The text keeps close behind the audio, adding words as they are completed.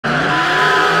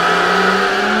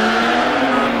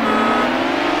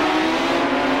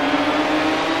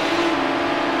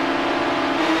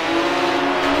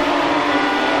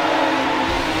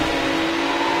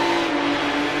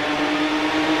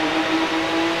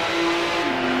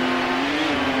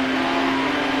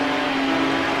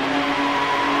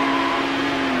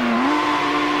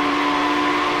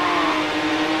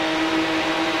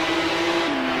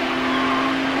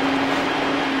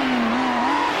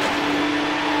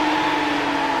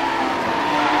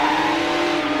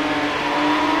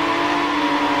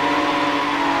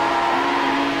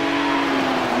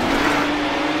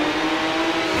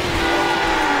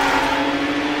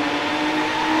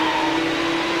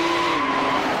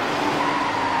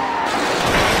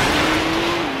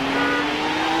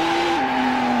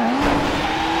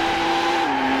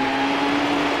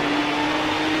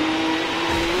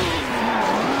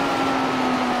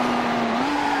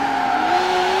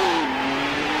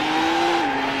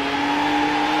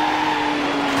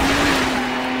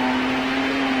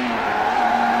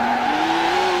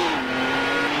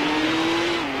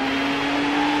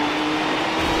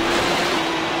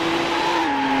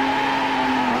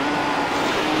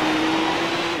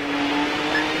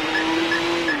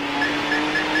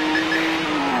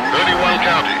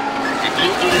County. He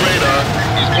blew through the radar.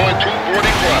 He's going 240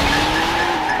 plus.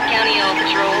 County all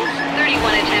patrols. 31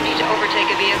 attempting to overtake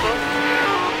a vehicle.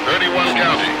 31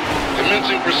 County.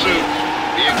 Commencing pursuit.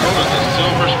 Vehicle is a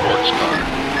silver sports car.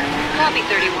 Copy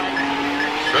 31.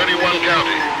 31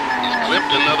 County. He's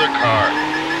clipped another car.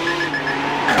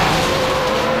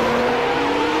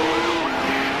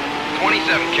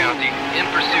 27 County. In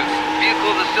pursuit.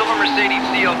 Vehicle is a silver Mercedes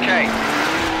CLK.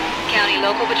 County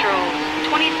local patrols.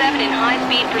 27 in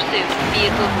high-speed pursuit.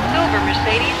 Vehicle silver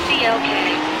Mercedes CLK.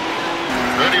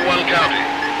 31 County.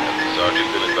 Has the sergeant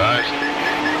been advised?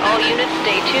 All units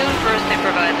stay tuned for a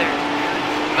supervisor.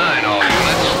 9 all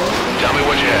units. Tell me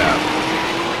what you have.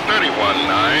 31-9.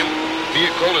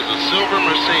 Vehicle is a silver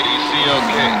Mercedes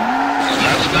CLK. He's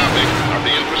not stopping. I'll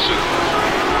be in pursuit.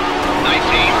 19,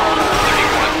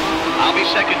 31. I'll be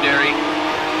secondary.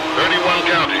 31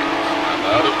 County. I'm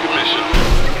out of commission.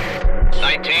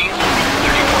 19, 31.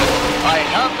 I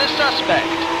have the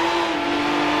suspect.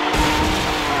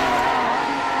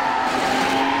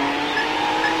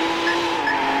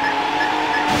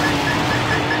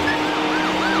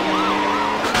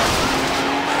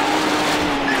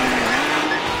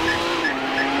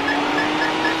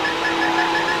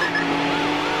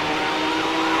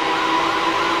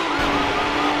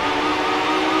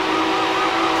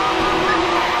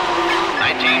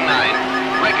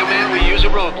 Recommend we use a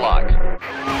roadblock. 9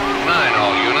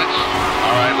 all units.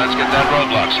 All right, let's get that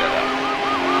roadblock set up.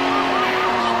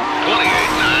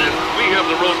 28-9. We have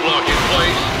the roadblock in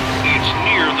place. It's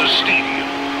near the stadium.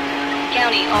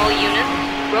 County all units.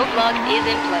 Roadblock is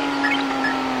in place.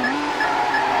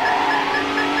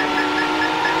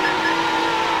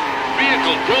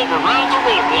 Vehicle drove around the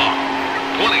roadblock.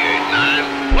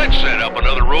 28-9. Let's set up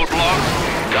another roadblock.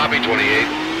 Copy 28.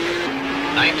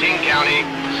 19 County.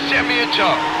 Send me a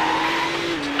tow.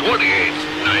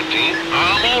 28-19.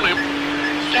 I'm on him.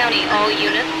 County all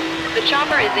units. The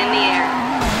chopper is in the air.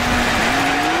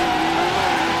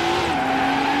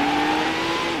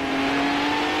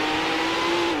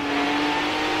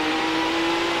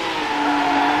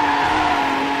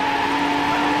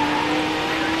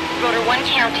 Rotor 1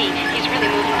 County. He's really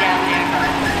moving down there.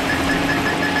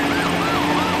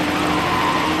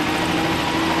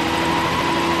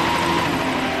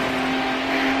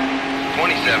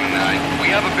 27-9.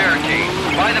 We have a barricade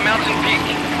by the mountain peak.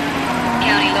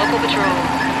 County local patrols.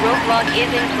 Roadblock is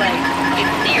in place.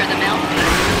 It's near the mountain peak.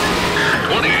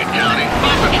 28 County.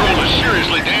 My patrol is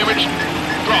seriously damaged.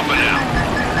 Dropping out.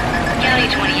 County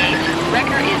 28.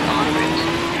 Wrecker is en route.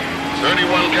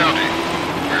 31 County.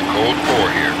 We're code 4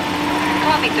 here.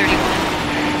 Copy 31.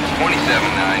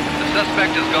 27-9. The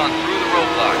suspect has gone through the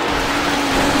roadblock.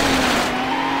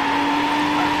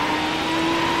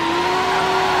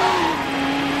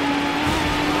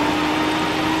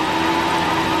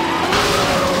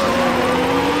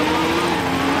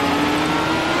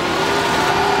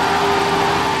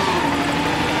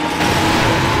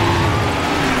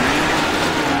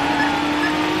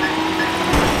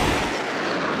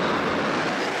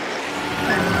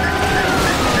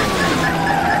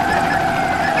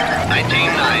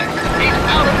 He's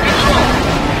out of control.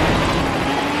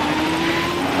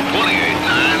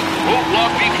 28-9.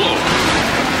 Roadblock be closed.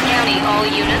 County all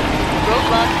units.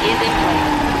 Roadblock is in place.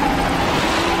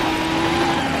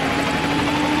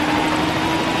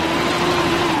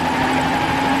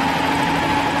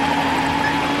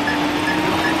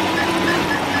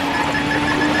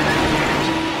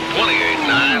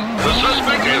 The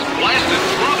suspect has blasted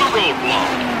through the roadblock.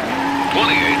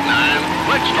 28-9.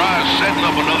 Let's try setting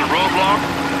up another roadblock.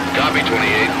 Copy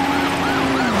 28.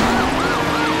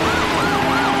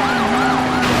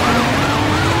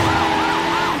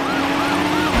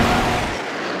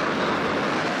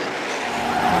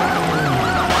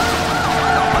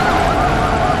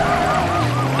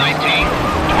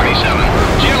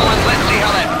 Gentlemen, let's see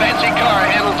how that fancy car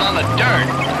handles on the dirt.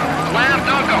 Slam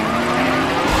dunk 'em.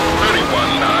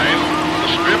 31-9. The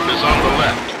strip is on the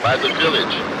left, by the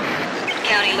village.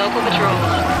 County local patrols.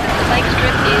 The spike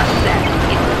strip is set.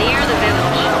 It's near the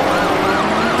village.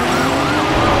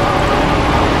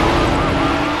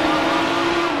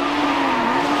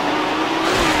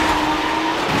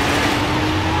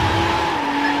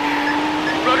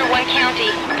 Rotor 1 County,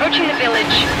 approaching the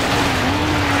village.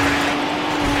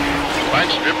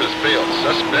 White strip has failed.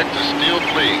 Suspect is still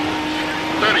fleeing.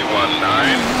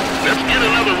 31-9. Let's get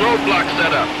another roadblock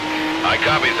set up. I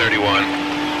copy 31.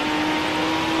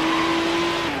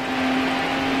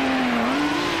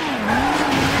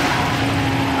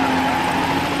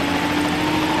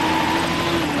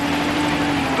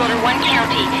 Rotor 1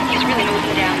 County, he's really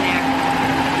moving down there.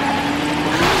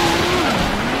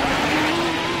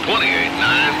 28-9.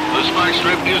 the spike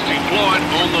strip is deployed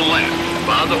on the left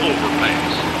by the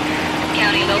overpass.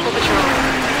 County Local Patrol.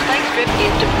 Spike strip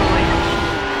is deployed.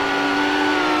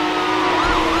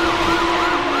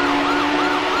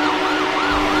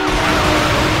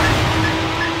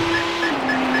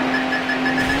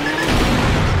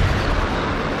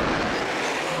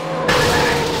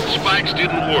 Spikes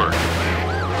didn't work.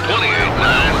 28-9,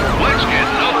 let's get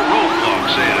another roadblock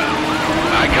set up.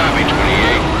 I copy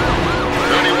 28.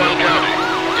 31 County,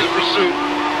 in pursuit.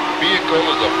 Vehicle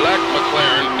is a black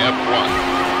McLaren F1.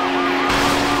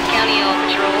 County All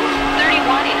Patrols.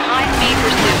 31 in high-speed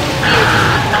pursuit. Vehicle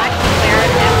is a black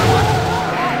McLaren F1.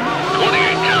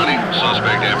 28 County,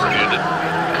 suspect apprehended.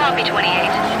 Copy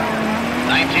 28.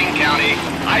 19 County,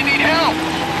 I need help!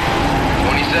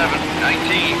 27,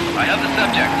 19, I have the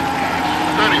subject.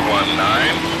 31-9,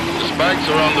 the spikes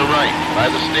are on the right by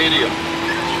the stadium.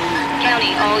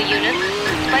 County All Units.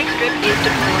 Spike strip is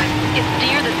deployed. It's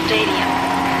near the stadium.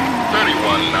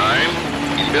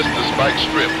 31-9, he missed the spike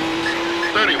strip.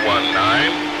 31-9,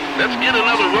 let's get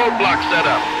another roadblock set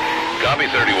up. Copy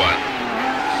 31.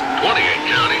 28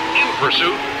 County, in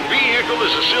pursuit. Vehicle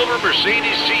is a silver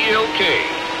Mercedes CLK.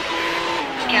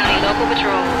 County Local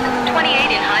Patrol.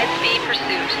 28 in high-speed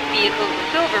pursuit. Vehicle is a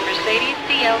silver Mercedes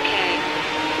CLK.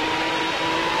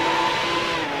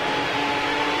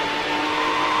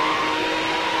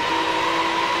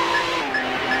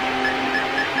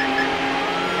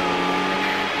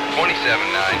 27-9.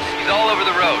 He's all over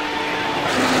the road.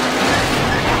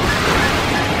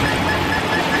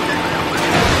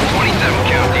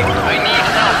 27 County. I need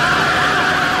help.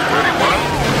 31,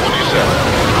 27.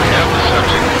 I have the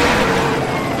subject.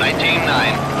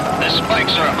 19-9. The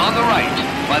spikes are on the right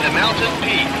by the mountain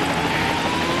peak.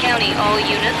 County All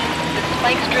Units. The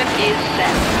spike strip is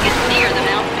set. It's near the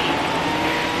mountain peak.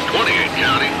 28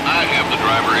 County, I have the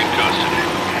driver in custody.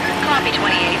 Copy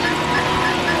 28.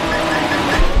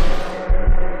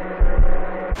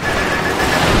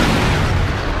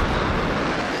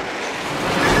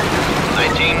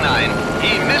 19-9.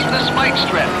 He missed the spike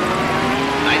strip.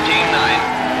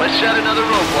 19-9. Let's set another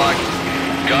roadblock.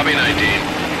 Copy 19.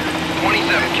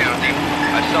 27 County.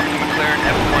 I stopped the McLaren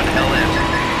F1 LS.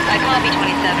 I copy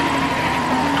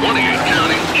 27. 28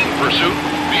 County, in pursuit.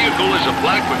 Vehicle is a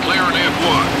black McLaren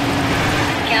F1.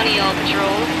 County All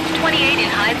Patrols. 28 in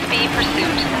high-speed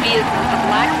pursuit. Vehicle is a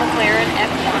black McLaren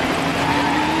F1.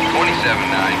 27-9.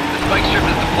 The spike strip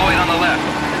is deployed on the left.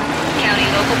 County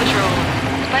Local Patrols.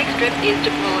 Spike strip is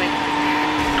deployed.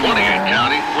 28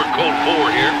 County, we're code 4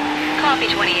 here.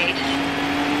 Copy 28.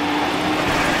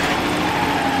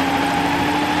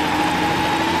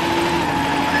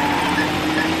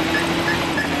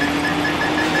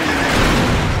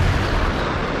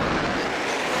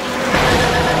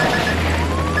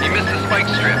 He missed the spike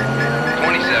strip.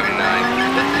 27-9.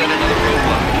 Let's set another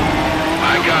roadblock.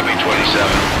 I copy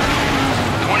 27.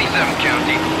 27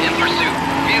 County, in pursuit.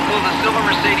 Vehicle is a silver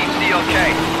Mercedes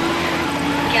CLK.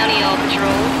 County All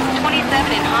Patrols.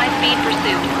 27 in high-speed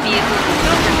pursuit. Vehicle is a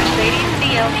silver Mercedes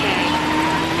CLK.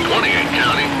 28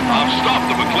 County, I've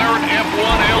stopped the McLaren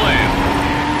F1 LM.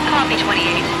 Copy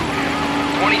 28.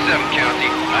 27 County,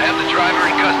 I have the driver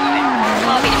in custody.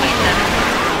 Copy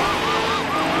 27.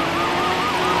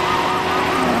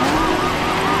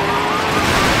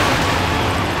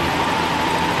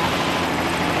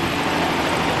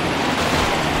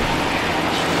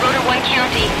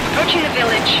 County, approaching the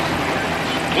village.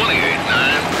 28-9,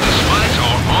 the spikes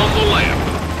are on the left.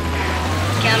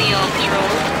 County All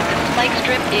Patrols, the spike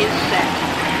strip is set.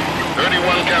 31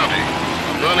 County,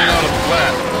 running out of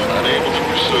flat, unable to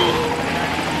pursue.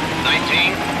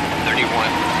 19, 31.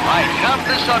 I have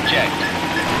the subject.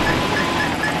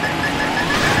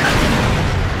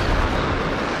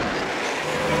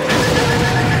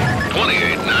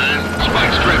 28-9,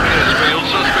 spike strip has failed.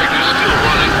 Suspect is still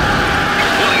running.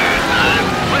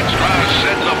 28-9, let's try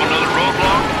setting up another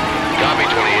roadblock. Copy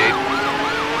 28.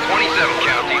 27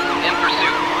 County, in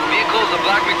pursuit. Vehicle is a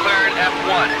black McLaren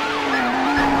F1.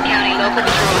 County Local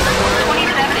Patrol,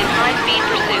 27 in high-speed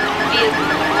pursuit. Vehicle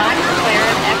is a black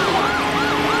McLaren F1.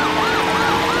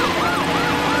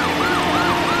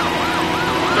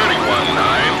 31-9,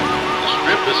 the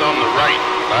strip is on the right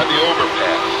by the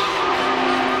overpass.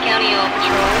 County All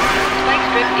Patrol, spike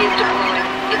strip is deployed.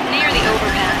 It's near the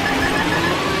overpass.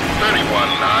 31-9,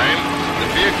 the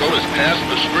vehicle is past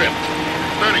the strip.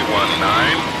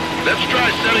 31-9, let's try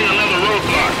setting another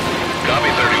roadblock. Copy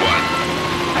 31.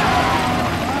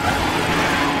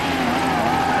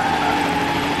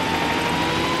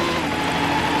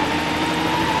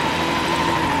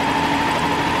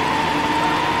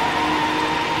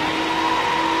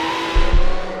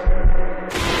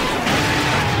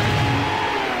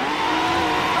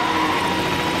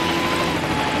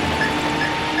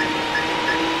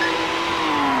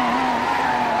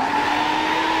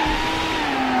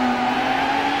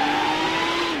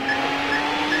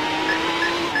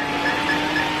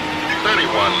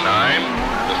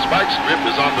 spike strip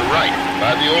is on the right,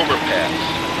 by the overpass.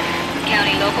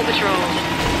 County Local Patrols.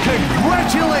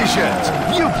 Congratulations!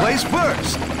 You placed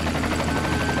first!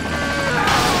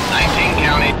 19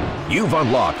 County. You've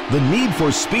unlocked the Need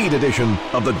for Speed edition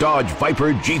of the Dodge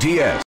Viper GTS.